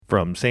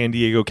From San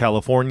Diego,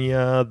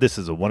 California, this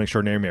is a One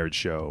Extraordinary Marriage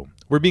show.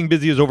 Where being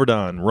busy is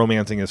overdone,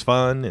 romancing is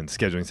fun, and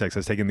scheduling sex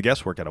has taken the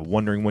guesswork out of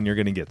wondering when you're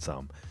going to get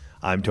some.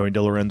 I'm Tony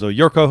DeLorenzo,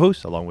 your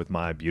co-host, along with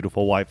my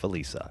beautiful wife,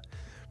 Elisa.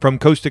 From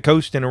coast to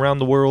coast and around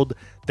the world,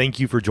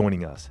 thank you for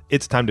joining us.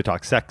 It's time to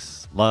talk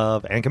sex,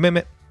 love, and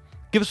commitment.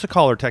 Give us a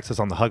call or text us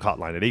on the HUG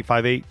hotline at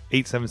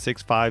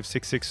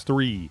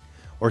 858-876-5663,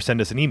 or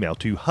send us an email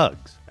to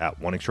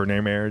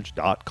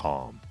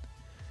hugs@oneextraordinarymarriage.com.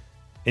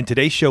 In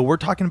today's show, we're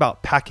talking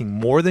about packing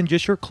more than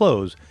just your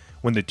clothes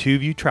when the two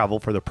of you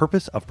travel for the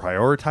purpose of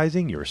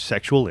prioritizing your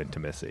sexual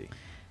intimacy.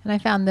 And I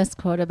found this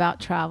quote about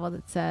travel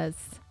that says,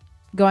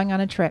 going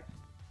on a trip,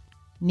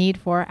 need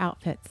 4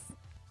 outfits.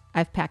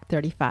 I've packed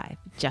 35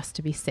 just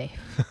to be safe.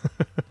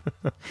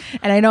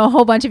 And I know a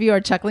whole bunch of you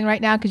are chuckling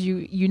right now because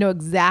you know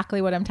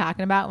exactly what I'm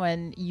talking about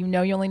when you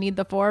know you only need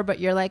the 4, but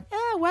you're like,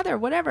 weather,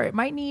 whatever. It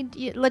might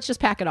need, let's just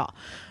pack it all.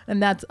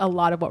 And that's a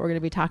lot of what we're going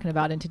to be talking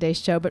about in today's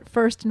show. But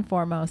first and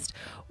foremost,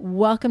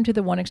 welcome to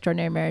the One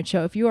Extraordinary Marriage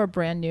Show. If you are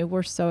brand new,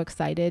 we're so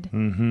excited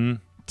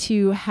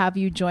to have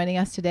you joining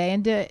us today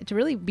and to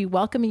really be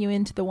welcoming you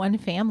into the One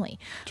family.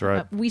 That's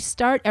right. We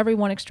start every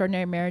One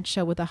Extraordinary Marriage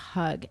Show with a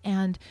hug.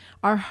 And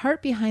our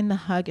heart behind the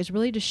hug is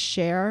really to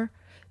share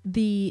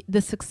the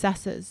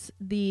successes,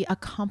 the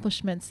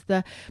accomplishments,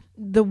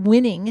 the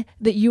winning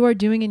that you are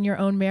doing in your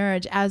own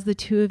marriage as the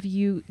two of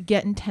you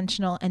get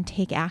intentional and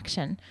take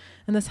action.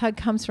 And this hug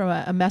comes from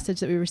a message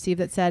that we received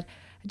that said,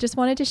 I just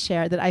wanted to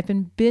share that I've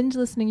been binge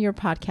listening to your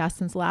podcast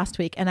since last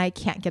week and I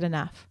can't get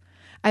enough.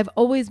 I've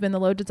always been the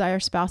low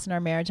desire spouse in our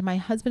marriage, and my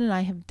husband and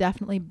I have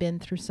definitely been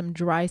through some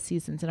dry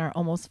seasons in our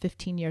almost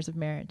 15 years of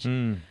marriage.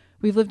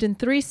 We've lived in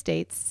 3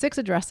 states, 6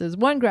 addresses,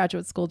 1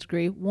 graduate school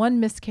degree,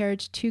 1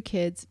 miscarriage, 2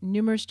 kids,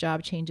 numerous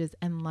job changes,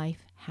 and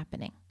life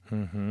happening.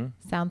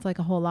 Sounds like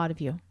a whole lot of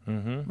you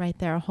right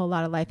there, a whole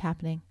lot of life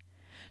happening.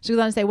 She goes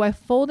on to say, while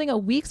folding a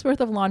week's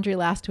worth of laundry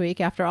last week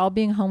after all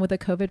being home with a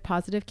COVID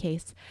positive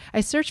case,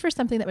 I searched for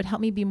something that would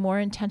help me be more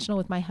intentional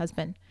with my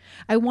husband.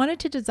 I wanted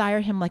to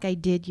desire him like I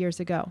did years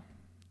ago.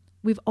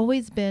 We've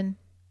always been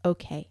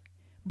okay,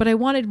 but I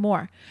wanted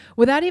more.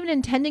 Without even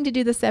intending to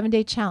do the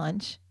 7-day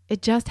challenge,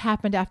 it just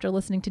happened after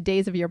listening to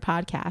days of your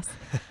podcast.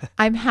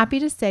 I'm happy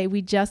to say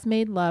we just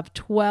made love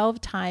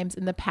 12 times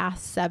in the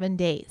past 7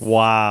 days.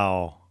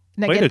 Wow.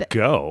 Now Way to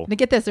go. Now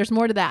get this. There's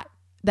more to that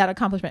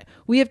accomplishment.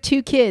 We have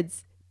 2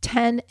 kids,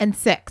 10 and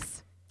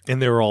 6.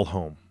 And they were all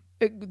home.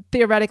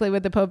 Theoretically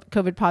with the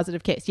COVID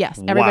positive case. Yes.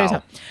 Everybody's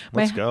home.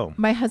 Let's go.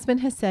 My husband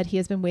has said he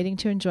has been waiting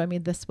to enjoy me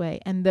this way.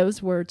 And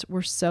those words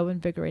were so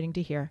invigorating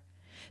to hear.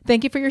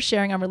 Thank you for your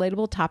sharing on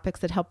relatable topics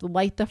that help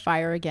light the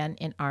fire again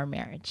in our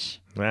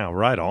marriage. Wow,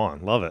 right on.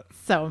 Love it.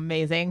 So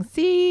amazing.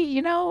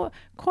 See,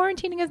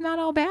 quarantining is not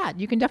all bad.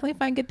 You can definitely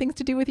find good things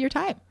to do with your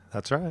time.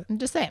 That's right. I'm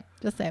just saying.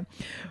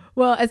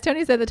 Well, as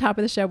Tony said at the top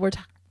of the show, we're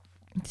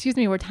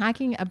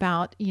talking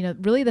about,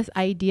 really this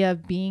idea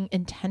of being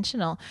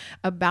intentional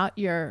about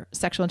your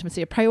sexual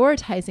intimacy, of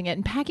prioritizing it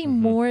and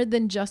packing more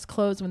than just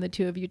clothes when the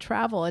two of you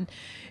travel. And,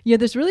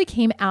 this really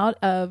came out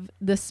of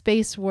the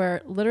space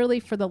where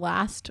literally for the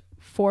last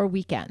 4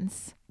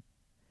 weekends,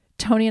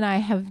 Tony and I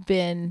have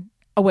been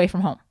away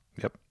from home.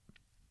 Yep.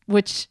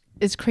 Which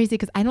is crazy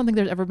because I don't think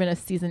there's ever been a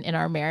season in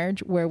our marriage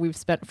where we've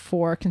spent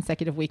 4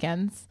 consecutive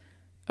weekends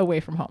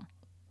away from home.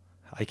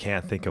 I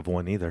can't think of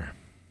one either.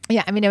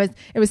 Yeah, I mean, it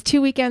was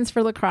 2 weekends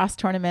for lacrosse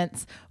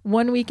tournaments,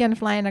 1 weekend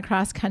flying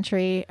across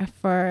country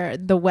for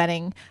the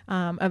wedding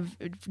of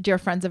dear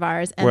friends of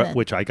ours, and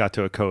which I got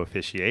to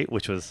co-officiate,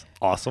 which was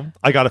awesome.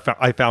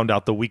 I found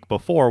out the week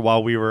before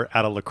while we were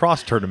at a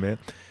lacrosse tournament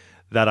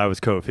that I was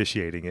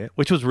co-officiating it,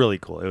 which was really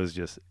cool. It was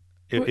just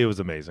it was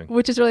amazing.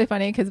 Which is really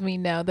funny because we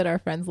know that our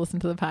friends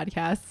listen to the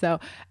podcast, so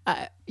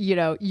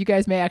you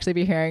guys may actually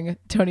be hearing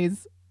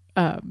Tony's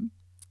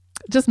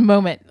just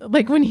moment,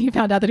 like when he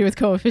found out that he was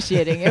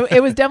co-officiating.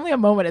 It was definitely a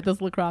moment at this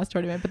lacrosse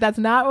tournament, but that's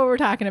not what we're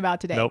talking about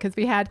today. Because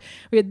we had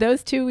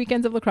those 2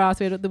 weekends of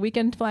lacrosse. We had the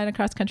weekend flying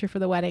across country for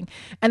the wedding.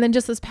 And then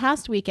just this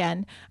past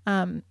weekend,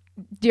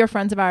 dear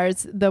friends of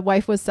ours, the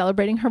wife was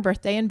celebrating her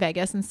birthday in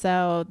Vegas. And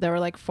so there were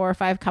like 4 or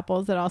 5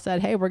 couples that all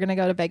said, hey, we're going to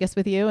go to Vegas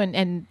with you.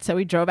 And so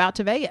we drove out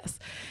to Vegas.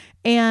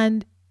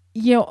 And,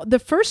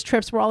 the first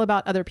trips were all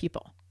about other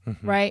people.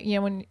 Right?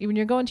 When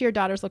you're going to your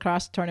daughter's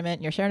lacrosse tournament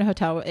and you're sharing a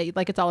hotel,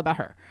 like it's all about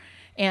her.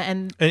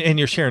 And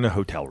you're sharing a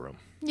hotel room.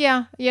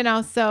 Yeah,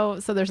 so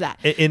there's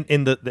that.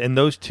 In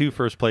those 2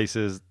 first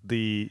places,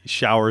 the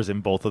showers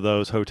in both of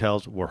those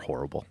hotels were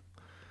horrible.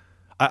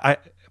 I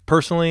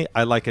personally,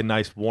 I like a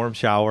nice warm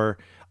shower.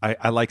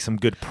 I like some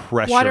good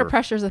pressure. Water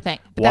pressure is a thing.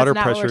 But Water that's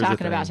not pressure what we're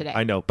talking about today.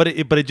 I know, but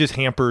it just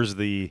hampers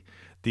the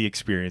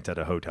experience at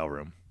a hotel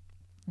room.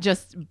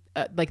 Just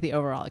like the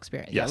overall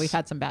experience. Yes. Yeah, we've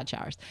had some bad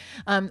showers.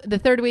 The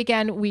third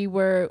weekend, we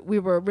were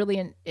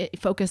really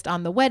focused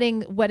on the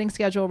wedding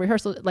schedule,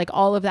 rehearsal, like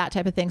all of that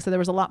type of thing. So there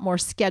was a lot more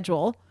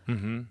schedule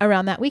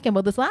around that weekend.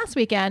 Well, this last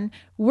weekend,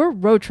 we're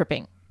road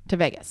tripping to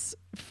Vegas.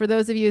 For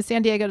those of you,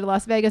 San Diego to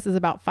Las Vegas is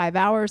about 5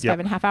 hours,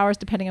 5.5 hours,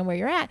 depending on where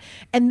you're at.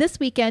 And this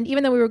weekend,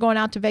 even though we were going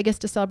out to Vegas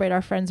to celebrate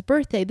our friend's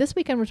birthday, this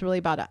weekend was really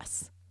about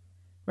us.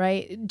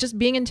 right? Just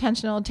being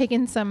intentional,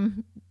 taking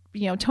some,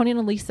 Tony and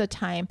Elisa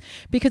time,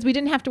 because we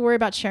didn't have to worry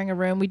about sharing a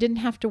room. We didn't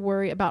have to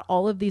worry about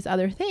all of these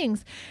other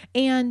things.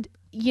 And,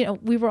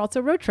 we were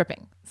also road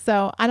tripping.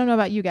 So I don't know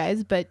about you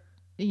guys, but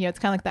it's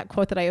kind of like that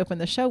quote that I opened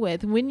the show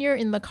with. When you're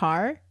in the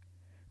car,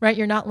 right,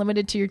 you're not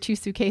limited to your 2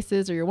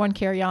 suitcases or your 1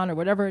 carry-on or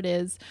whatever it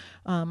is,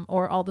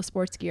 or all the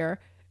sports gear.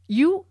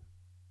 You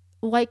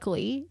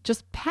likely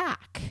just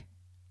pack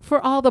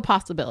for all the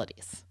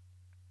possibilities,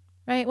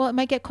 right? Well, it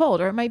might get cold,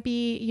 or it might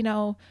be,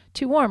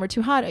 too warm or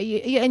too hot.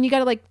 And you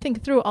got to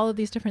think through all of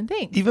these different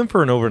things. Even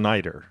for an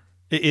overnighter,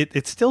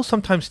 it's still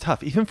sometimes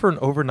tough, even for an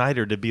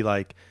overnighter, to be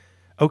like,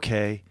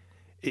 okay,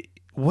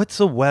 what's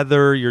the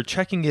weather? You're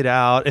checking it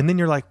out. And then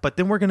you're like, but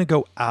then we're going to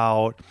go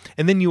out.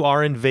 And then you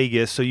are in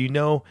Vegas. So,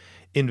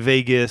 in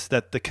Vegas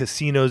that the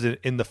casinos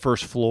in the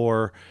first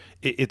floor,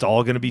 it's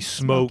all going to be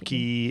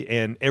smoky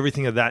and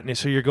everything of that. And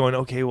so you're going,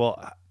 okay,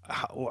 well,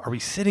 are we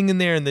sitting in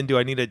there? And then do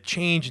I need to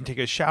change and take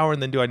a shower?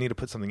 And then do I need to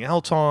put something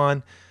else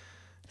on?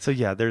 So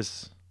yeah,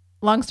 there's...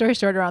 Long story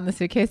short around the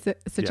suitcase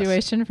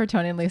situation for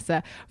Tony and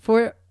Lisa.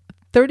 For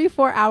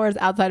 34 hours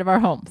outside of our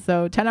home,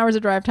 so 10 hours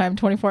of drive time,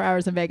 24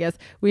 hours in Vegas,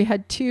 we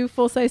had 2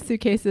 full-size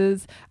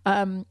suitcases,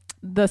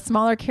 the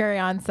smaller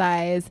carry-on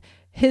size,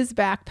 his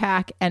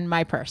backpack, and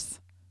my purse.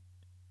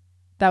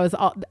 That was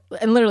all.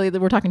 And literally,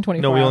 we're talking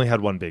 24 No, we hours. only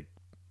had one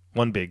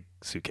big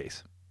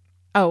suitcase.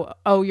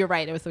 Oh, you're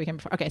right. It was the weekend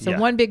before. Okay, so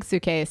one big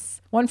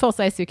suitcase, 1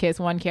 full-size suitcase,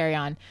 1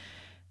 carry-on,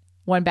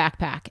 1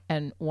 backpack,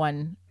 and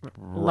 1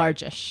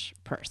 largish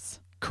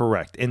purse.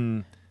 Correct.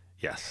 And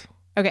yes.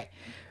 Okay.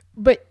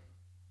 But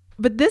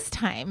this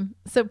time,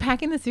 so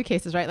packing the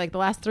suitcases, right? Like the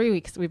last 3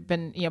 weeks, we've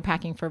been,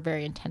 packing for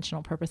very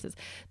intentional purposes.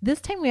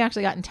 This time we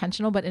actually got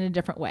intentional, but in a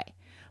different way.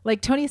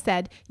 Like Tony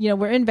said,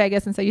 we're in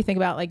Vegas. And so you think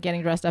about like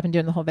getting dressed up and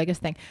doing the whole Vegas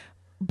thing.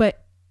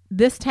 But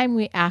this time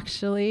we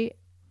actually,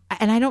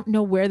 and I don't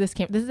know where this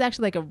came. This is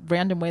actually like a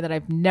random way that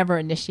I've never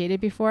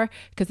initiated before,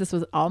 because this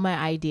was all my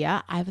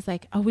idea. I was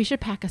like, oh, we should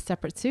pack a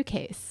separate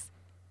suitcase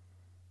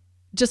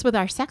just with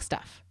our sex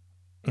stuff.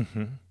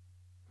 Mm-hmm.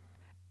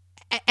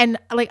 And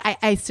like,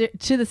 I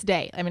to this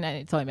day, I mean,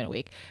 it's only been a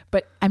week,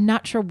 but I'm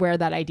not sure where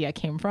that idea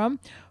came from.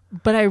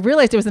 But I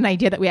realized it was an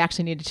idea that we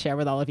actually need to share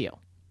with all of you.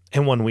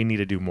 And one we need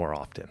to do more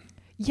often.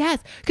 Yes.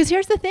 Because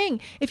here's the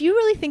thing. If you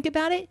really think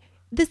about it,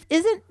 this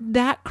isn't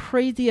that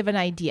crazy of an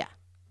idea,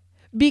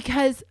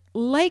 because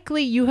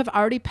likely you have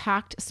already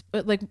packed,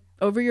 like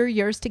over your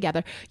years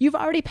together, you've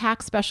already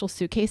packed special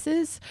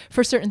suitcases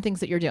for certain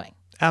things that you're doing.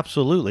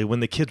 Absolutely. When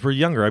the kids were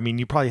younger, I mean,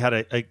 you probably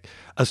had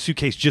a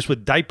suitcase just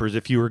with diapers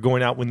if you were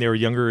going out when they were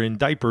younger in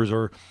diapers,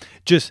 or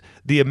just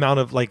the amount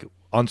of like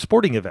on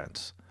sporting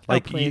events.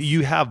 Like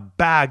you have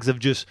bags of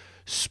just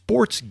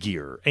sports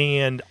gear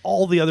and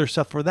all the other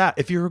stuff for that.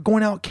 If you're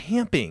going out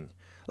camping,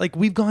 like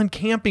we've gone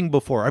camping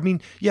before. I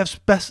mean, you have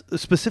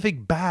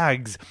specific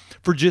bags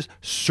for just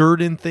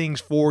certain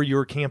things for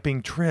your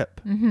camping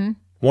trip. Mm-hmm.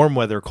 Warm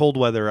weather, cold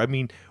weather. I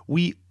mean,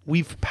 we've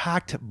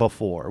packed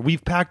before.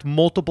 We've packed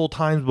multiple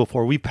times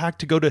before. We packed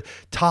to go to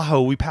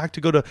Tahoe. We packed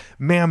to go to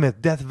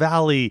Mammoth, Death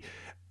Valley.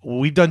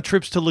 We've done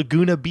trips to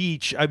Laguna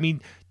Beach. I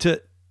mean,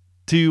 to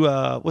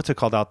what's it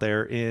called out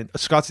there in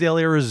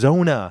Scottsdale,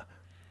 Arizona.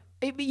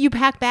 You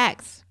pack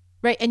bags,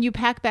 right? And you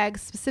pack bags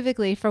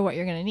specifically for what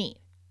you're going to need.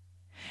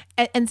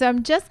 And so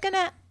we're just going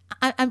to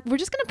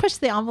push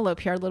the envelope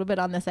here a little bit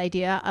on this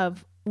idea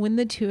of when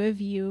the 2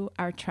 of you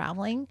are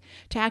traveling,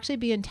 to actually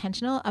be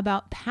intentional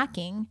about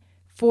packing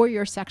for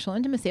your sexual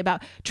intimacy,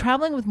 about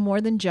traveling with more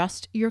than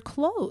just your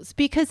clothes.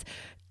 Because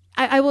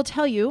I will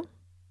tell you,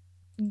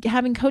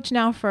 having coached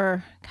now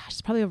for,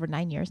 it's probably over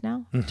 9 years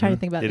now. I'm trying to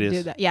think about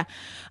that. Yeah.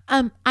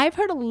 I've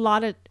heard a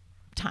lot of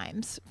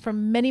times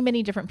from many,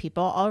 many different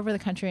people all over the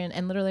country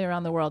and literally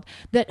around the world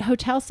that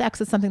hotel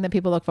sex is something that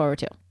people look forward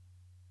to,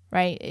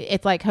 right?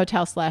 It's like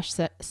hotel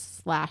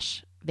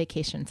slash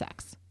vacation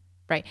sex,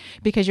 right?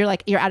 Because you're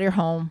out of your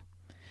home,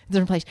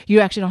 different place.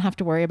 You actually don't have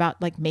to worry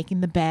about like making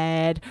the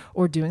bed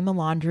or doing the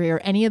laundry or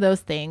any of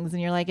those things.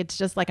 And you're like, it's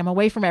just like, I'm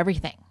away from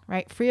everything,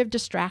 right? Free of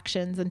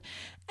distractions.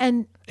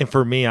 And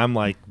for me, I'm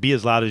like, be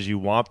as loud as you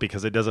want,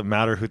 because it doesn't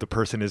matter who the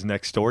person is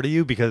next door to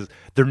you, because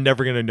they're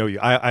never going to know you.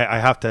 I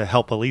have to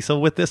help Elisa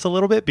with this a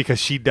little bit, because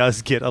she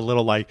does get a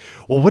little like,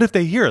 well, what if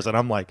they hear us? And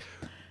I'm like,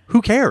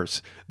 who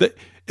cares?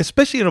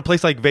 Especially in a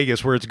place like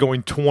Vegas where it's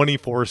going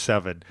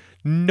 24/7.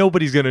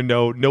 Nobody's going to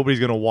know. Nobody's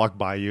going to walk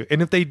by you.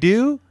 And if they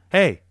do,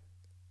 hey,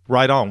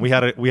 right on. We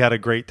had a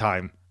great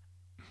time.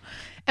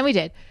 And we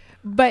did.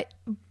 But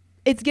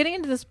it's getting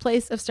into this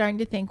place of starting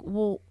to think,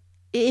 well,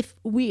 if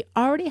we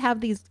already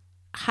have these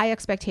high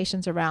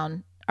expectations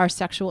around our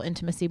sexual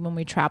intimacy when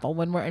we travel,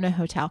 when we're in a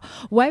hotel,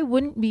 why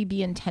wouldn't we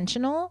be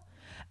intentional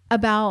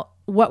about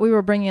what we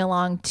were bringing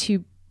along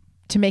to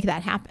make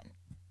that happen?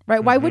 Right?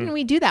 Mm-hmm. Why wouldn't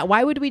we do that?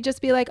 Why would we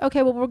just be like,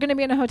 okay, well, we're going to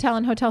be in a hotel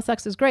and hotel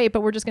sex is great, but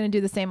we're just going to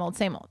do the same old,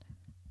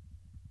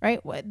 right?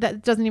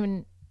 That doesn't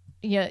even,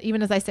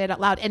 even as I say it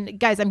out loud. And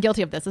guys, I'm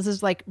guilty of this. This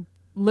is like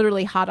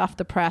literally hot off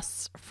the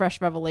press,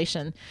 fresh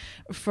revelation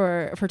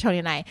for Tony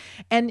and I.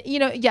 And,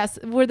 yes,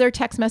 were there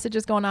text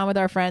messages going on with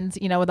our friends,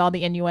 with all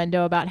the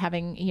innuendo about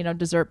having,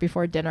 dessert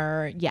before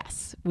dinner?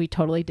 Yes, we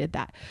totally did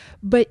that.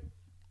 But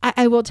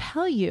I will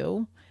tell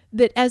you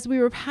that as we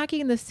were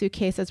packing the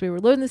suitcase, as we were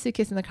loading the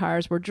suitcase in the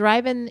cars, we're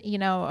driving,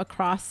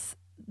 across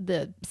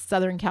the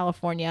Southern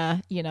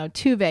California,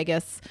 to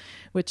Vegas,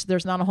 which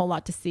there's not a whole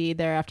lot to see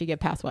there after you get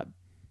past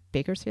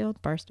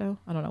Bakersfield, Barstow?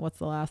 I don't know. What's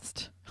the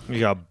last? You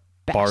got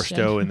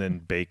Barstow and then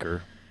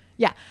Baker.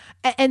 Yeah.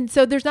 And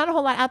so there's not a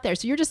whole lot out there.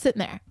 So you're just sitting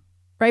there,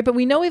 right? But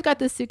we know we've got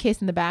this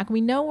suitcase in the back. We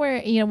know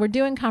we're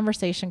doing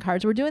conversation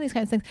cards. We're doing these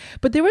kinds of things.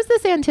 But there was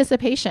this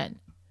anticipation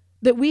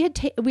that we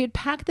had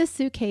packed this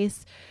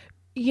suitcase,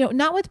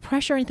 not with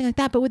pressure or anything like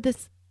that, but with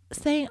this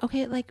saying,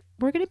 okay, like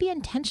we're going to be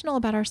intentional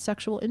about our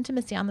sexual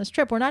intimacy on this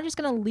trip. We're not just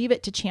going to leave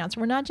it to chance.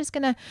 We're not just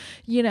going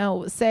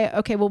to, say,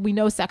 okay, well, we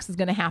know sex is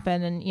going to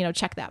happen and,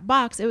 check that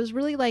box. It was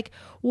really like,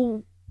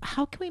 well,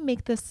 how can we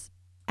make this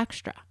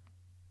extra?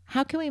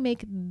 How can we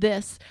make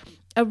this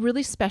a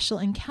really special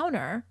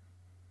encounter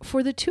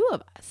for the two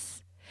of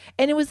us?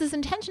 And it was this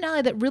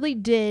intentionality that really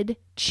did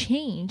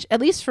change, at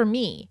least for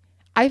me.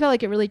 I felt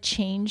like it really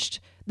changed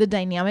the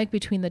dynamic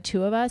between the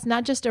two of us,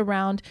 not just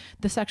around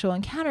the sexual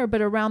encounter,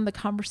 but around the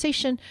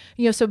conversation,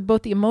 so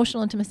both the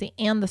emotional intimacy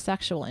and the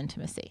sexual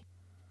intimacy.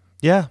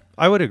 Yeah,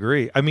 I would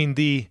agree. I mean,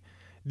 the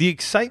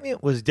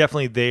excitement was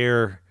definitely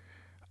there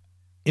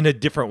in a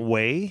different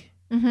way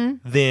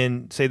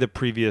than, say, the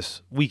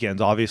previous weekends,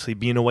 obviously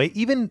being away,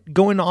 even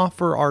going off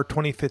for our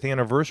 25th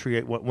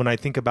anniversary. When I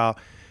think about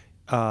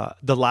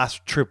the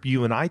last trip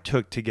you and I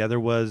took together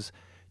was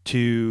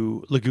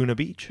to Laguna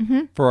Beach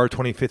for our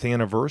 25th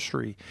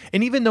anniversary.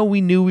 And even though we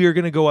knew we were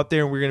going to go up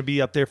there and we were going to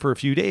be up there for a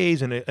few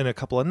days and a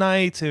couple of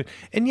nights,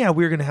 and yeah,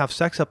 we were going to have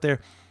sex up there,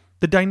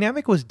 the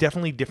dynamic was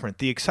definitely different.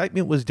 The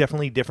excitement was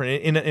definitely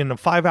different. In a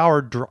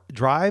 5-hour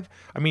drive,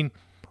 I mean,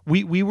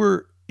 we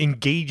were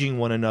engaging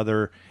one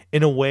another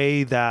in a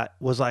way that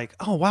was like,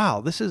 oh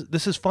wow, this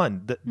is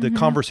fun. The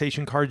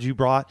conversation cards you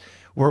brought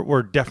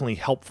were definitely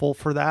helpful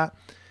for that.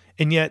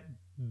 And yet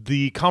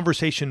the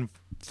conversation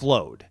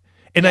flowed.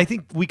 And I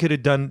think we could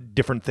have done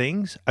different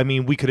things. I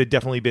mean, we could have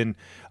definitely been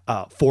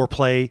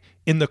foreplay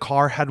in the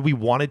car had we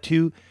wanted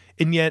to.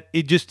 And yet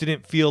it just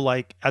didn't feel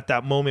like at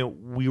that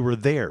moment we were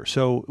there.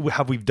 So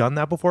have we done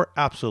that before?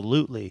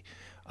 Absolutely.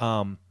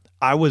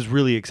 I was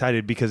really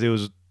excited because it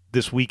was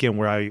this weekend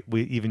where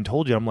we even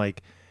told you, I'm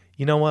like,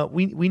 you know what?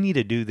 We need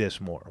to do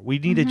this more. We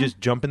need to just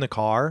jump in the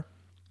car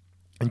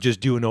and just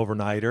do an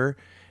overnighter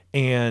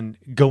and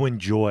go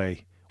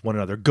enjoy one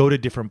another, go to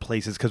different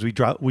places, because we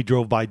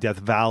drove by Death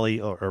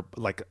Valley or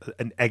like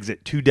an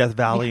exit to Death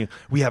Valley. Yeah.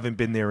 We haven't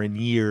been there in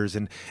years,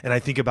 and I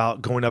think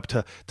about going up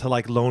to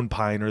like Lone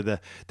Pine or the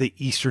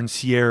Eastern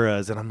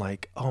Sierras, and I'm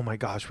like, oh my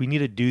gosh, we need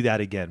to do that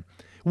again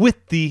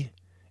with the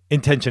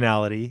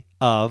intentionality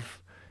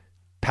of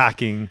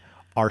packing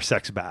our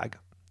sex bag.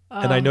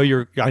 And I know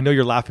you're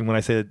laughing when I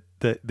say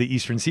the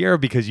Eastern Sierra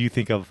because you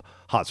think of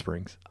hot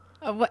springs.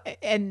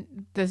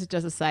 And this is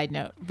just a side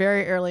note,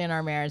 very early in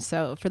our marriage.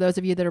 So for those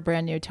of you that are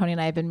brand new, Tony and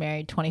I have been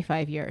married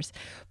 25 years,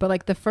 but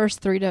like the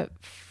first 3 to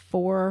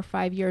 4 or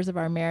 5 years of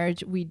our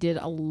marriage, we did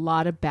a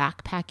lot of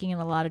backpacking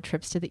and a lot of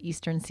trips to the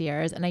Eastern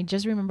Sierras. And I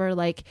just remember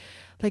like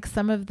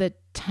some of the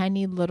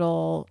tiny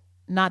little,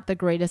 not the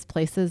greatest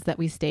places that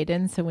we stayed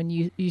in. So when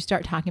you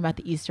start talking about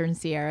the Eastern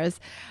Sierras,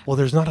 well,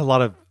 there's not a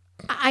lot of,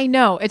 I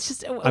know, it's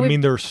just, I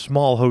mean, they're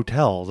small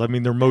hotels. I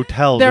mean, they're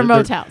motels. They're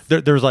motels.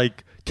 There's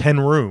like 10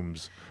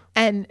 rooms.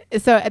 And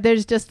so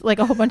there's just like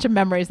a whole bunch of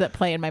memories that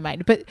play in my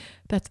mind. But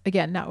that's,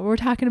 again, not what we're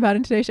talking about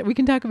in today's show. We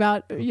can talk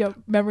about,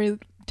 memory,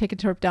 take a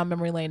trip down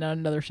memory lane on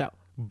another show.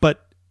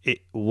 But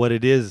what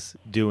it is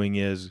doing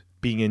is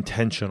being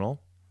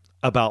intentional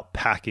about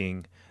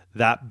packing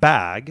that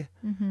bag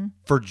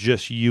for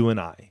just you and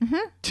I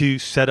to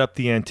set up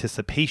the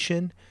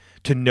anticipation,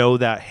 to know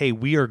that, hey,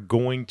 we are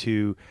going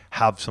to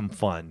have some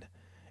fun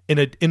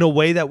in a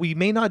way that we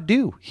may not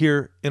do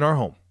here in our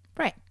home.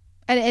 Right.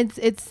 And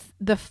it's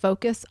the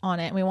focus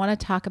on it. And we want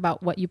to talk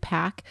about what you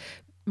pack,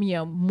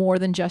 more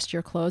than just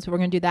your clothes. But we're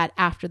going to do that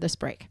after this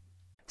break.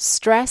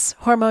 Stress,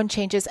 hormone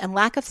changes, and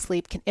lack of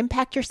sleep can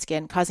impact your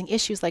skin, causing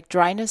issues like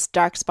dryness,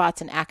 dark spots,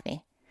 and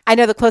acne. I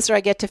know the closer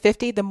I get to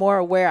 50, the more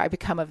aware I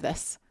become of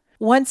this.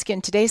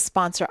 OneSkin, today's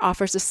sponsor,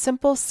 offers a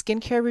simple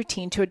skincare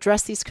routine to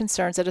address these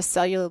concerns at a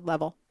cellular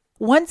level.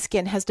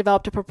 OneSkin has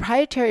developed a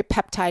proprietary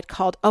peptide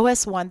called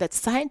OS1 that's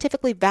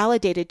scientifically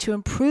validated to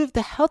improve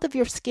the health of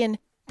your skin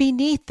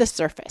beneath the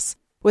surface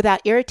without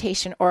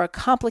irritation or a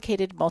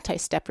complicated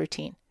multi-step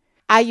routine.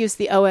 I use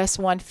the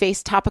OS1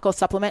 face topical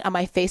supplement on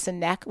my face and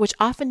neck, which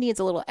often needs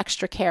a little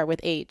extra care with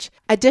age.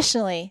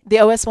 Additionally, the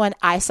OS1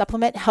 eye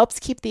supplement helps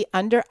keep the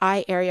under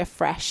eye area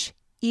fresh,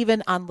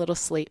 even on little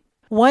sleep.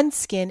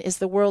 OneSkin is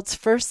the world's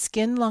first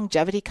skin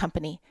longevity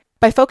company.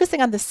 By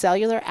focusing on the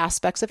cellular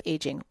aspects of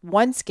aging,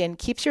 OneSkin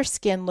keeps your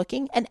skin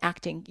looking and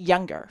acting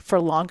younger for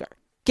longer.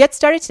 Get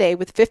started today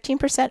with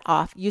 15%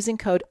 off using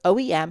code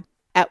OEM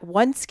at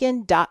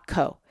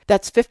oneskin.co.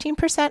 That's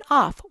 15%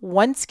 off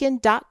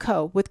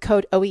oneskin.co with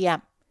code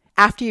OEM.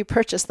 After you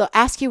purchase, they'll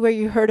ask you where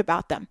you heard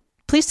about them.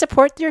 Please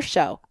support your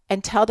show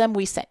and tell them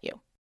we sent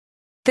you.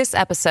 This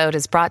episode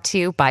is brought to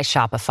you by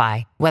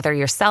Shopify. Whether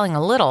you're selling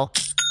a little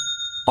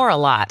or a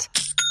lot,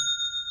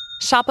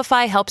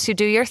 Shopify helps you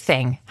do your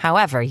thing,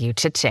 however you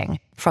cha-ching.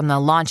 From the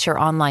launch your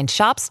online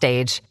shop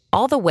stage,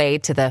 all the way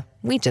to the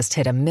we just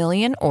hit 1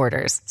 million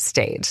orders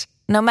stage.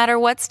 No matter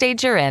what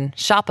stage you're in,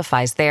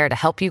 Shopify's there to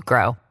help you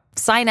grow.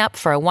 Sign up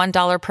for a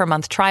 $1 per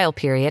month trial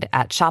period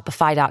at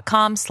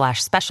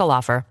shopify.com/special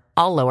offer,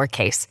 all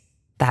lowercase.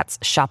 That's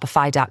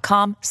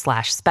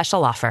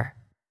shopify.com/special offer.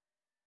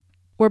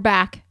 We're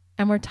back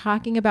and we're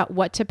talking about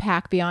what to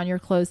pack beyond your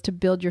clothes to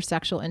build your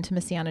sexual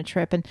intimacy on a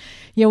trip. And,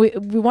 we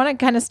want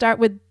to kind of start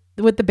with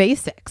the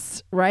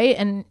basics, right?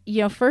 And,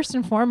 first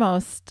and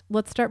foremost,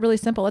 let's start really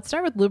simple. Let's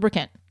start with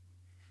lubricant.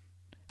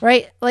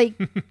 Right? Like,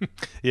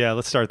 yeah,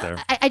 let's start there.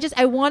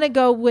 I want to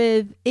go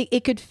with,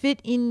 it could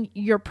fit in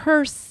your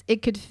purse.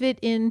 It could fit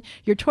in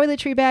your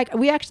toiletry bag.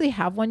 We actually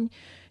have one.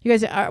 You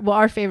guys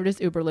our favorite is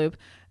Uberlube,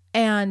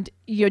 and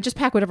just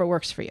pack whatever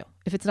works for you.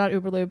 If it's not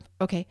Uberlube,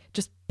 okay,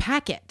 just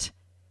pack it,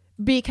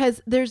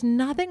 because there's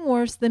nothing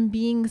worse than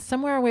being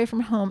somewhere away from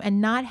home and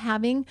not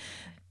having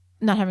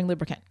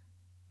lubricant.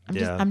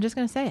 I'm just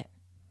going to say it.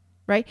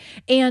 Right.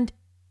 And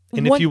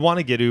if you want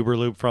to get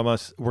Uberlube from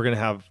us, we're going to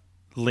have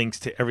links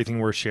to everything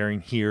we're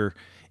sharing here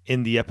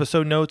in the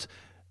episode notes.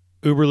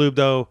 Uberlube,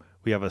 though,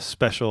 we have a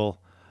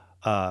special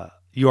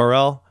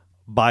URL,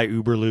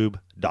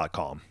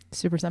 buyuberlube.com.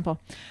 Super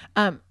simple.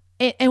 And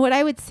what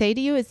I would say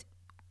to you is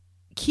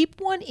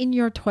keep one in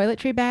your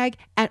toiletry bag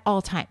at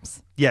all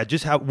times. Yeah,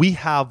 we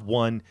have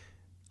one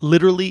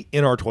literally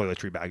in our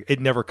toiletry bag. It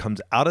never comes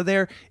out of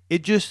there.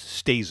 It just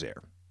stays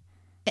there.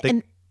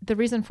 And the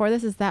reason for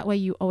this is that way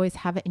you always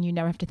have it and you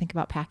never have to think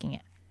about packing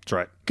it. That's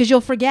right. Because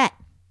you'll forget.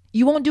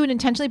 You won't do it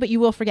intentionally, but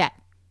you will forget.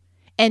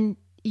 And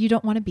you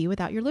don't want to be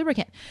without your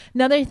lubricant.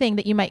 Another thing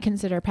that you might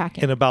consider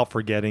packing. And about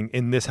forgetting,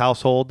 in this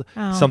household,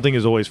 something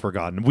is always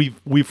forgotten.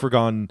 We've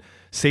forgotten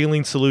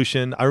saline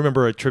solution. I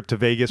remember a trip to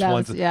Vegas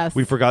once. Yes.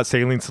 We forgot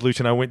saline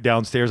solution. I went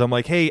downstairs. I'm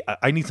like, hey,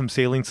 I need some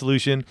saline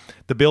solution.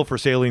 The bill for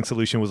saline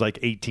solution was like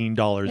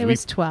 $18. It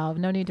was $12.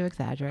 No need to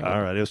exaggerate.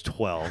 All right, it was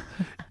 $12.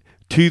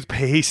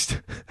 Toothpaste,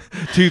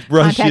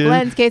 toothbrushes, contact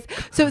lens case.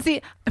 So see,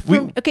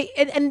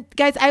 and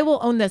guys, I will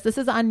own this. This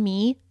is on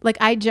me. Like,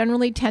 I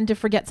generally tend to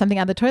forget something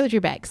out of the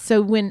toiletry bag.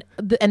 So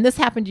and this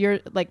happened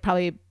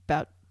probably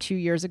about 2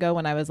 years ago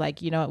when I was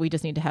like, you know what, we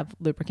just need to have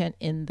lubricant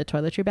in the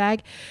toiletry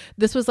bag.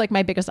 This was like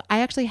my biggest.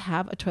 I actually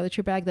have a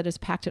toiletry bag that is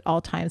packed at all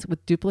times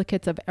with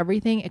duplicates of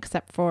everything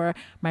except for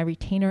my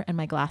retainer and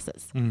my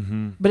glasses.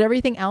 Mm-hmm. But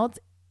everything else,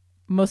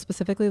 most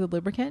specifically the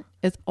lubricant,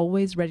 is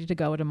always ready to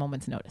go at a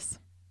moment's notice.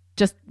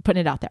 Just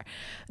putting it out there.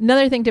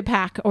 Another thing to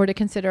pack or to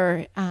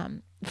consider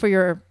for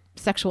your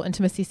sexual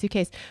intimacy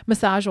suitcase,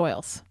 massage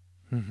oils.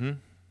 Mm-hmm.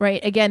 Right?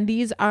 Again,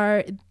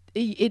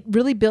 it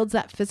really builds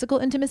that physical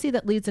intimacy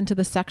that leads into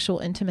the sexual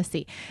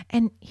intimacy.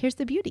 And here's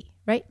the beauty,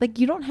 right? Like,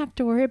 you don't have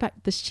to worry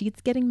about the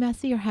sheets getting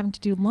messy or having to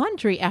do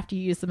laundry after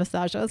you use the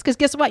massage oils. Because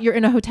guess what? You're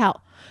in a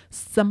hotel.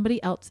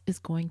 Somebody else is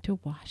going to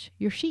wash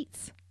your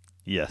sheets.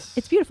 Yes.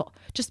 It's beautiful.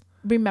 Just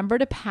remember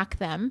to pack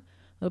them.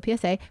 Little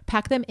PSA,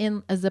 pack them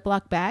in a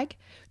Ziploc bag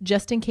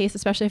just in case,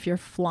 especially if you're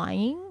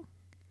flying.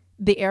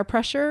 The air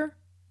pressure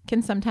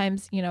can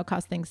sometimes,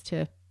 cause things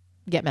to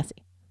get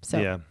messy.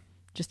 So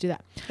just do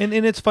that. And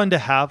it's fun to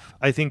have.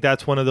 I think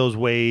that's one of those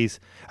ways.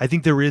 I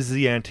think there is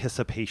the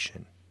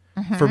anticipation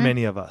for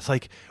many of us.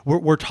 Like,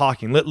 we're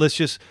talking, let's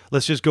just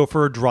go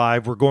for a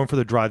drive. We're going for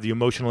the drive. The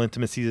emotional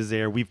intimacy is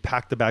there. We've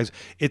packed the bags.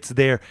 It's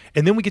there.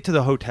 And then we get to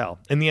the hotel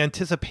and the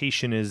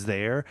anticipation is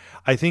there.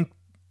 I think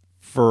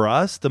for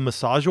us, the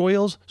massage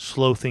oils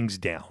slow things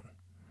down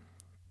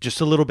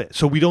just a little bit.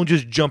 So we don't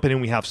just jump in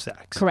and we have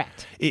sex.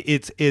 Correct.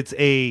 It's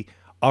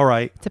all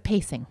right. It's a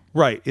pacing.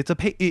 Right. It's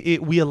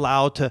we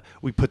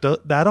put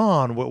that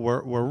on.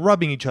 We're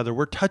rubbing each other.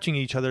 We're touching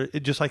each other.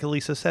 Just like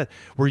Elisa said,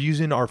 we're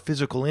using our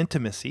physical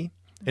intimacy.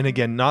 And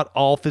again, not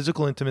all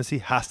physical intimacy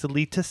has to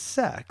lead to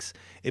sex.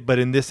 But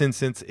in this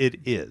instance, it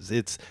is.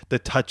 It's the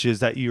touches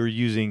that you're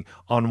using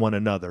on one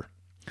another.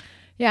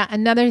 Yeah.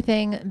 Another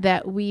thing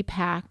that we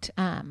packed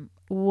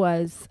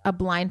was a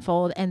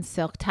blindfold and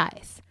silk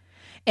ties.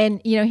 And,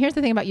 here's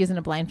the thing about using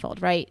a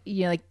blindfold, right?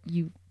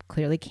 You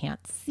clearly can't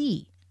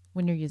see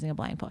when you're using a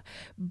blindfold,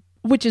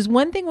 which is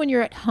one thing when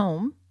you're at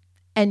home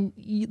and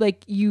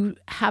you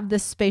have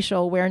this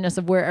spatial awareness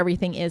of where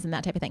everything is and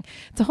that type of thing.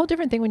 It's a whole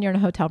different thing when you're in a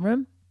hotel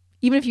room.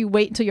 Even if you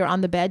wait until you're on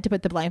the bed to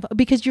put the blindfold,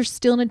 because you're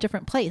still in a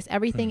different place.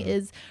 Everything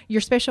is,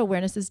 your spatial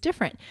awareness is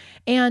different.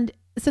 And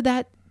so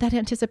that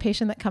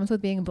anticipation that comes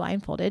with being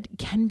blindfolded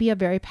can be a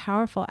very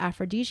powerful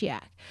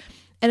aphrodisiac.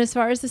 And as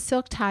far as the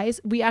silk ties,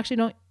 we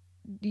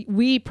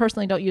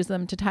personally don't use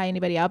them to tie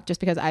anybody up, just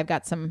because I've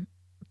got some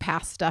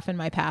past stuff in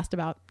my past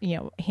about,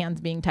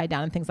 hands being tied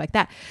down and things like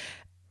that.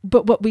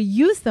 But what we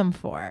use them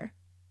for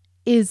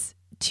is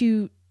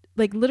to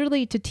like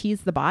literally to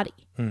tease the body,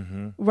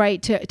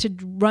 right? To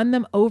run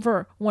them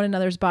over one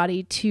another's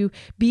body, to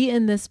be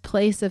in this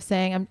place of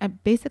saying, I'm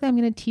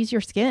going to tease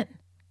your skin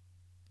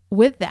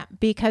with them,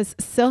 because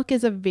silk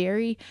is a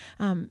very,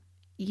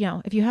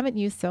 if you haven't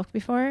used silk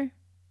before,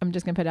 I'm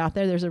just going to put it out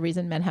there. There's a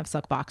reason men have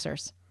silk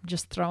boxers.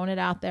 Just throwing it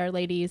out there,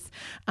 ladies.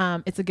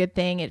 It's a good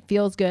thing. It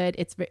feels good.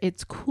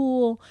 It's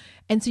cool.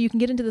 And so you can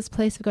get into this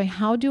place of going,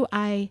 how do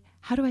I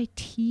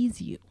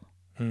tease you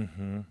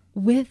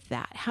with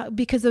that?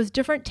 Because those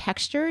different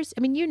textures,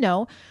 I mean,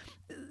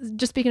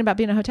 just speaking about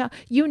being in a hotel,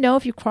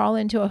 if you crawl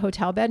into a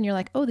hotel bed and you're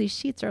like, oh, these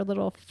sheets are a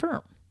little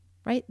firm,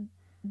 right?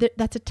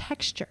 That's a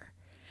texture.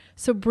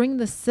 So bring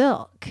the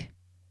silk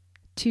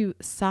to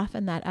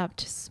soften that up,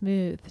 to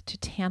smooth, to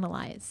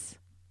tantalize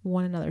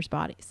one another's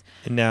bodies.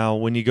 And now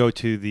when you go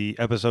to the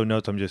episode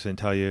notes, I'm just going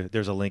to tell you,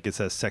 there's a link. It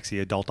says sexy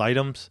adult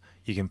items.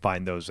 You can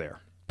find those there.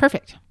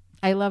 Perfect.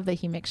 I love that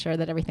he makes sure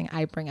that everything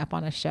I bring up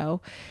on a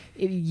show,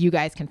 you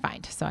guys can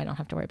find, so I don't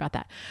have to worry about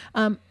that.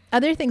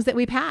 Other things that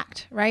we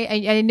packed, right?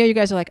 I know you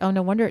guys are like, oh,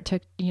 no wonder it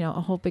took, a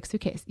whole big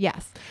suitcase.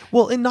 Yes.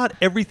 Well, and not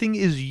everything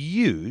is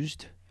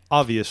used,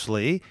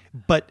 obviously,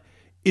 but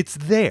it's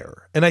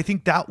there. And I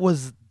think that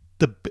was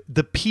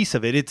the piece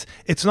of it.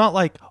 It's not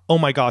like, oh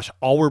my gosh,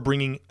 all we're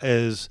bringing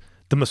is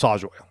the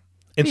massage oil.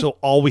 And so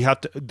all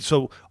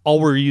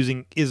we're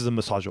using is the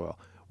massage oil.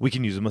 We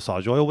can use the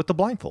massage oil with the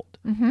blindfold.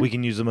 We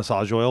can use the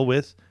massage oil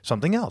with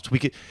something else.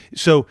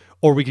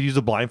 Or we could use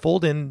the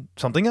blindfold and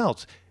something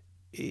else.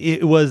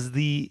 It was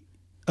the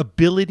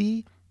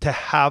ability to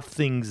have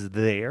things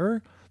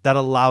there that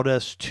allowed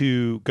us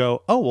to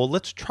go, oh, well,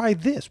 let's try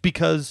this,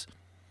 because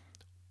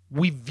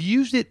we've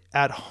used it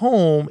at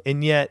home,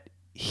 and yet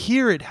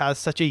here it has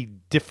such a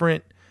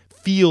different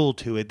feel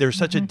to it. There's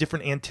such a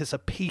different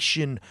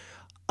anticipation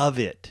of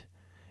it.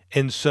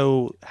 And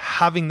so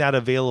having that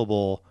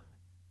available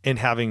and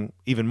having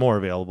even more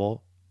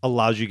available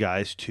allows you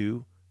guys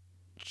to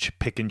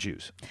pick and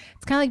choose.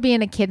 It's kind of like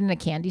being a kid in a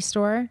candy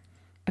store.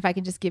 If I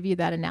can just give you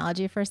that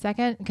analogy for a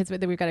second, because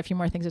we've got a few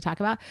more things to talk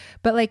about.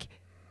 But like,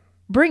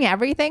 bring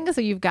everything so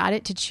you've got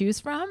it to choose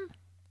from.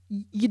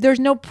 There's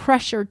no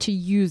pressure to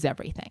use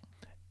everything.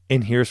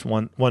 And here's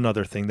one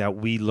other thing that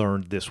we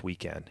learned this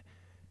weekend.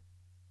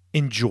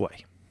 Enjoy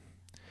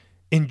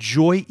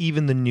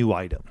even the new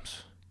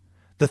items.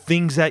 The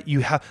things that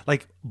you have,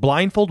 like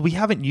blindfold. We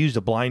haven't used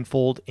a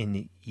blindfold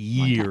in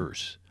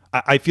years.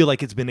 I feel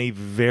like it's been a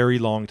very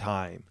long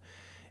time.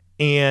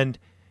 And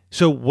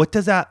so what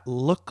does that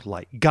look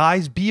like?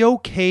 Guys, be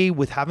okay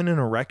with having an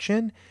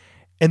erection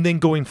and then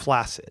going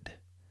flaccid.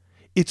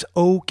 It's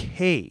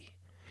okay.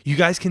 You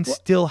guys can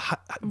still...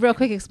 real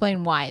quick,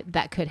 explain why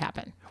that could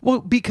happen. Well,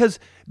 because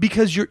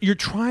you're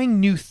trying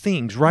new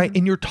things, right?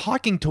 And you're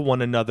talking to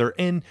one another,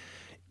 and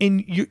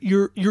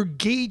you're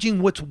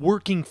gauging what's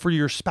working for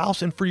your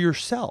spouse and for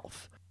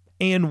yourself.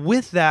 And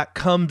with that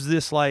comes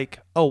this like,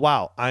 oh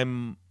wow,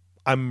 I'm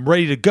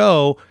ready to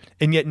go,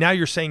 and yet now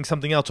you're saying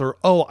something else, or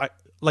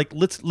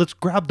let's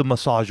grab the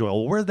massage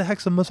oil. Where the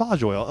heck's the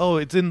massage oil? Oh,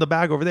 it's in the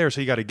bag over there. So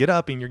you got to get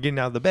up and you're getting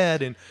out of the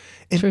bed, and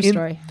true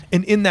story.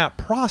 And in that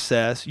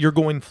process, you're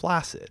going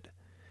flaccid.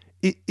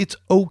 It's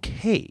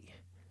okay.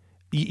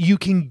 You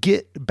can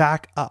get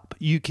back up.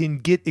 You can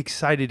get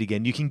excited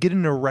again. You can get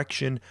an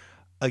erection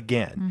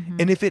again.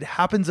 And if it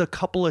happens a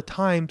couple of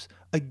times,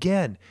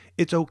 again,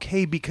 it's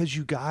okay, because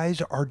you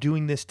guys are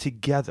doing this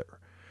together,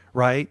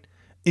 right?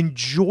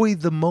 Enjoy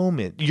the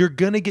moment. You're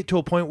going to get to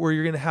a point where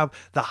you're going to have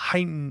the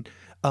heightened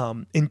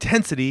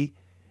intensity,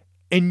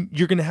 and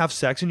you're going to have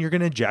sex, and you're going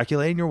to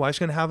ejaculate, and your wife's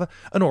going to have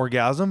an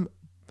orgasm.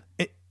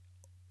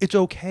 It's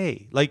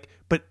okay.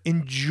 But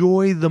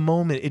enjoy the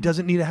moment. It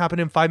doesn't need to happen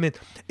in 5 minutes.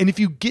 And if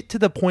you get to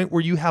the point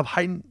where you have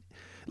heightened,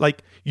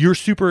 you're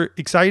super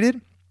excited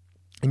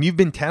and you've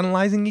been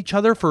tantalizing each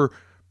other for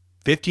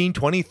 15,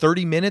 20,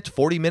 30 minutes,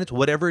 40 minutes,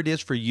 whatever it is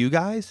for you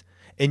guys,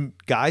 and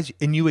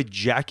you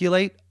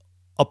ejaculate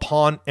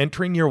upon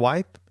entering your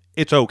wife,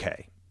 it's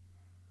okay.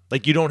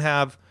 You don't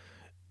have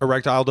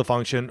erectile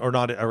dysfunction, or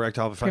not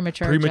erectile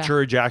dysfunction,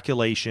 premature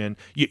ejaculation.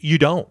 You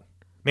don't.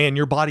 Man,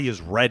 your body is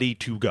ready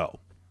to go.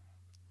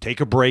 Take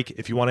a break.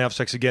 If you want to have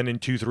sex again in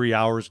 2-3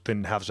 hours,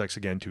 then have sex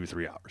again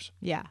 2-3 hours.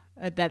 Yeah.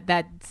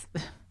 That's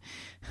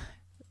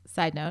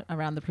side note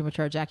around the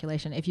premature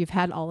ejaculation. If you've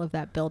had all of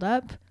that build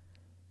up,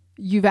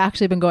 you've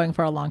actually been going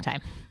for a long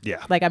time.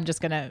 Yeah. I'm just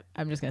gonna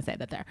say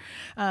that there.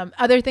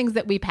 Other things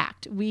that we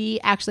packed. We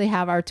actually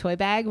have our toy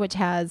bag, which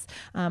has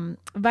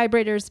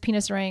vibrators,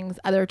 penis rings,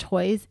 other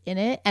toys in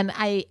it. And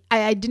I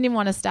didn't even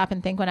want to stop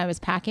and think when I was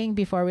packing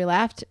before we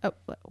left,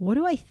 what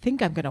do I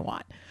think I'm gonna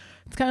want?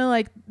 It's kind of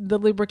like the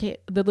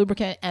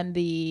lubricant and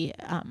the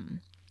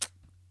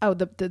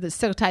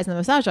silk ties and the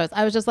massage oils.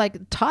 I was just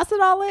like, toss it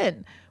all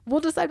in.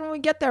 We'll decide when we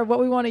get there what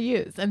we want to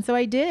use. And so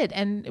I did.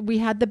 And we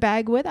had the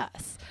bag with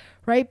us,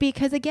 right?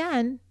 Because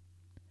again,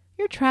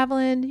 you're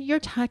traveling, you're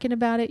talking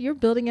about it, you're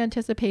building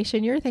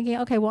anticipation. You're thinking,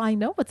 okay, well, I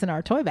know what's in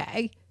our toy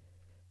bag,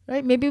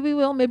 right? Maybe we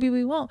will, maybe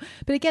we won't.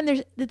 But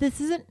again, this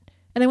isn't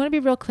and I want to be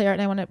real clear,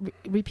 and I want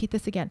to repeat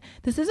this again.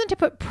 This isn't to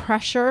put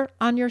pressure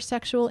on your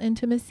sexual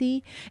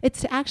intimacy.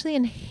 It's to actually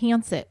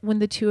enhance it when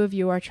the two of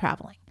you are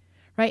traveling,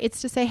 right?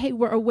 It's to say, hey,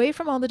 we're away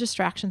from all the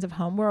distractions of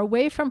home. We're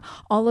away from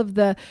all of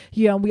the,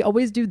 we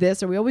always do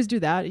this or we always do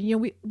that.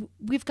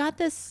 We've got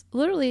this,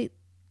 literally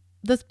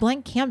this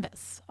blank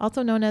canvas,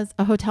 also known as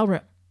a hotel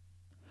room.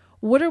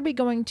 What are we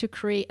going to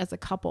create as a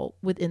couple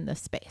within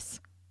this space?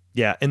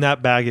 Yeah. And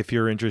that bag, if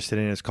you're interested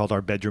in it, is called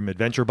our Bedroom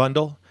Adventure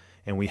Bundle.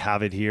 And we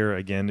have it here.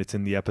 Again, it's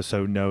in the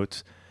episode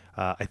notes.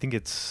 I think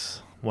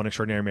it's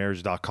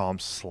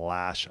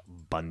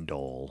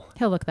oneextraordinarymarriage.com/bundle.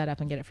 He'll look that up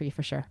and get it for you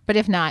for sure. But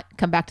if not,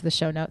 come back to the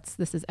show notes.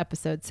 This is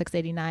episode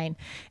 689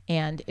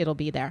 and it'll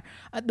be there.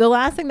 The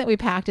last thing that we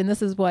packed, and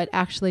this is what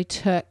actually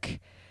took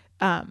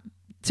the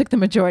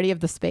majority of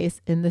the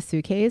space in the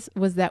suitcase,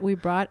 was that we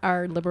brought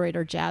our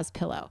Liberator Jazz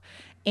pillow.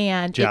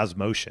 And Jazz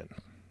Motion.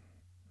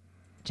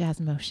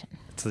 Jazz Motion.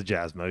 It's the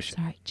Jazz Motion.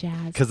 Sorry,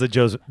 Jazz. Because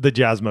the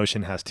Jazz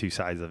Motion has two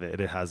sides of it.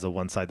 It has the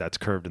one side that's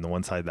curved and the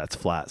one side that's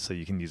flat. So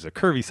you can use a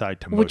curvy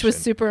side to motion. Which was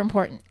super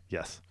important.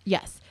 Yes.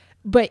 Yes.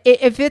 But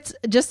if it's,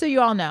 just so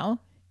you all know,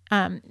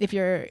 if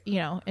you're,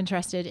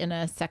 interested in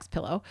a sex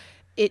pillow,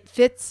 it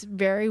fits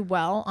very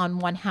well on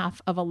one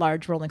half of a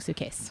large rolling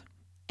suitcase.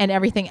 And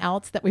everything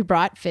else that we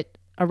brought fit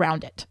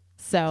around it.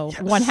 So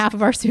yes. One half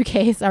of our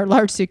suitcase, our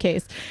large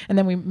suitcase, and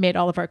then we made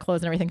all of our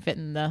clothes and everything fit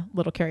in the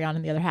little carry-on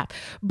in the other half.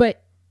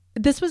 But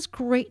this was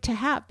great to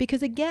have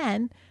because,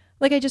 again,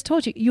 like I just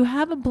told you, you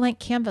have a blank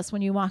canvas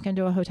when you walk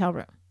into a hotel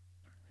room.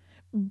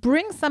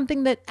 Bring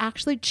something that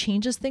actually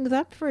changes things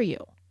up for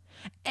you.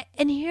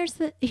 And here's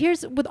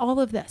with all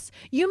of this.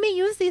 You may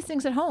use these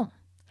things at home.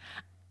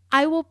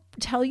 I will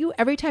tell you,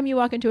 every time you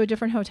walk into a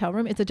different hotel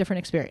room, it's a different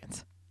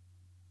experience.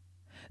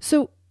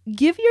 So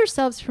give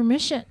yourselves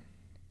permission,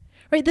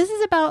 right? This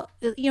is about,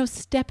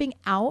 stepping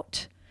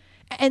out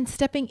and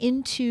stepping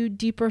into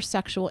deeper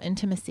sexual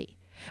intimacy.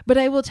 But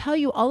I will tell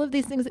you, all of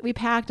these things that we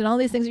packed and all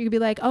these things that you could be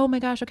like, oh my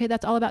gosh, okay,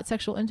 that's all about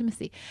sexual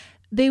intimacy.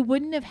 They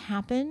wouldn't have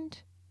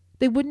happened.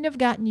 They wouldn't have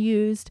gotten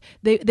used.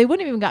 They wouldn't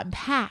have even gotten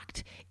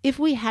packed if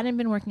we hadn't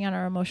been working on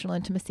our emotional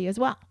intimacy as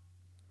well.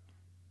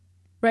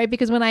 Right?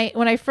 Because when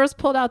I first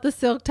pulled out the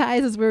silk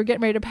ties as we were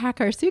getting ready to pack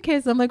our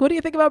suitcase, I'm like, what do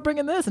you think about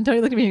bringing this? And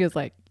Tony looked at me and he was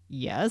like,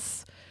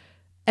 yes.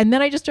 And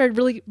then I just started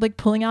really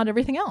pulling out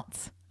everything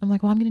else. I'm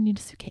like, well, I'm going to need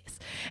a suitcase.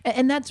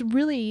 And that's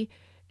really,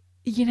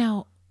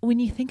 when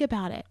you think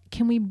about it,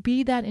 can we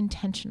be that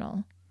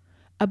intentional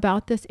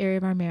about this area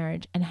of our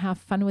marriage and have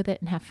fun with it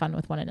and have fun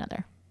with one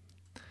another?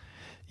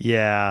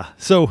 Yeah.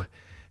 So,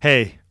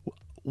 hey,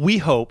 we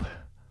hope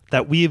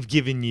that we have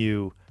given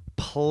you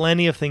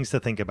plenty of things to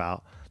think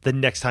about the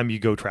next time you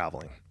go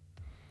traveling.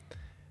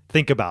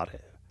 Think about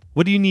it.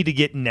 What do you need to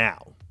get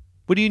now?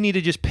 What do you need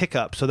to just pick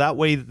up so that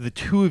way the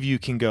two of you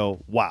can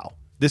go, wow,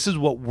 this is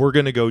what we're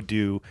going to go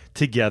do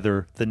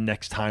together the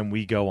next time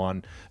we go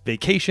on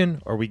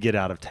vacation or we get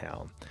out of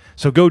town.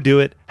 So go do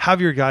it.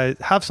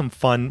 Have some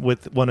fun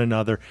with one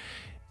another.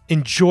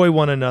 Enjoy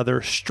one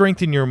another.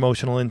 Strengthen your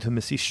emotional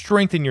intimacy.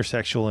 Strengthen your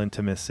sexual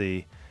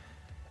intimacy.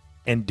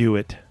 And do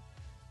it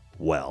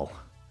well.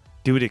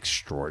 Do it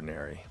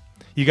extraordinary.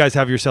 You guys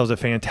have yourselves a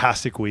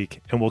fantastic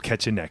week, and we'll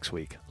catch you next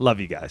week. Love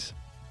you guys.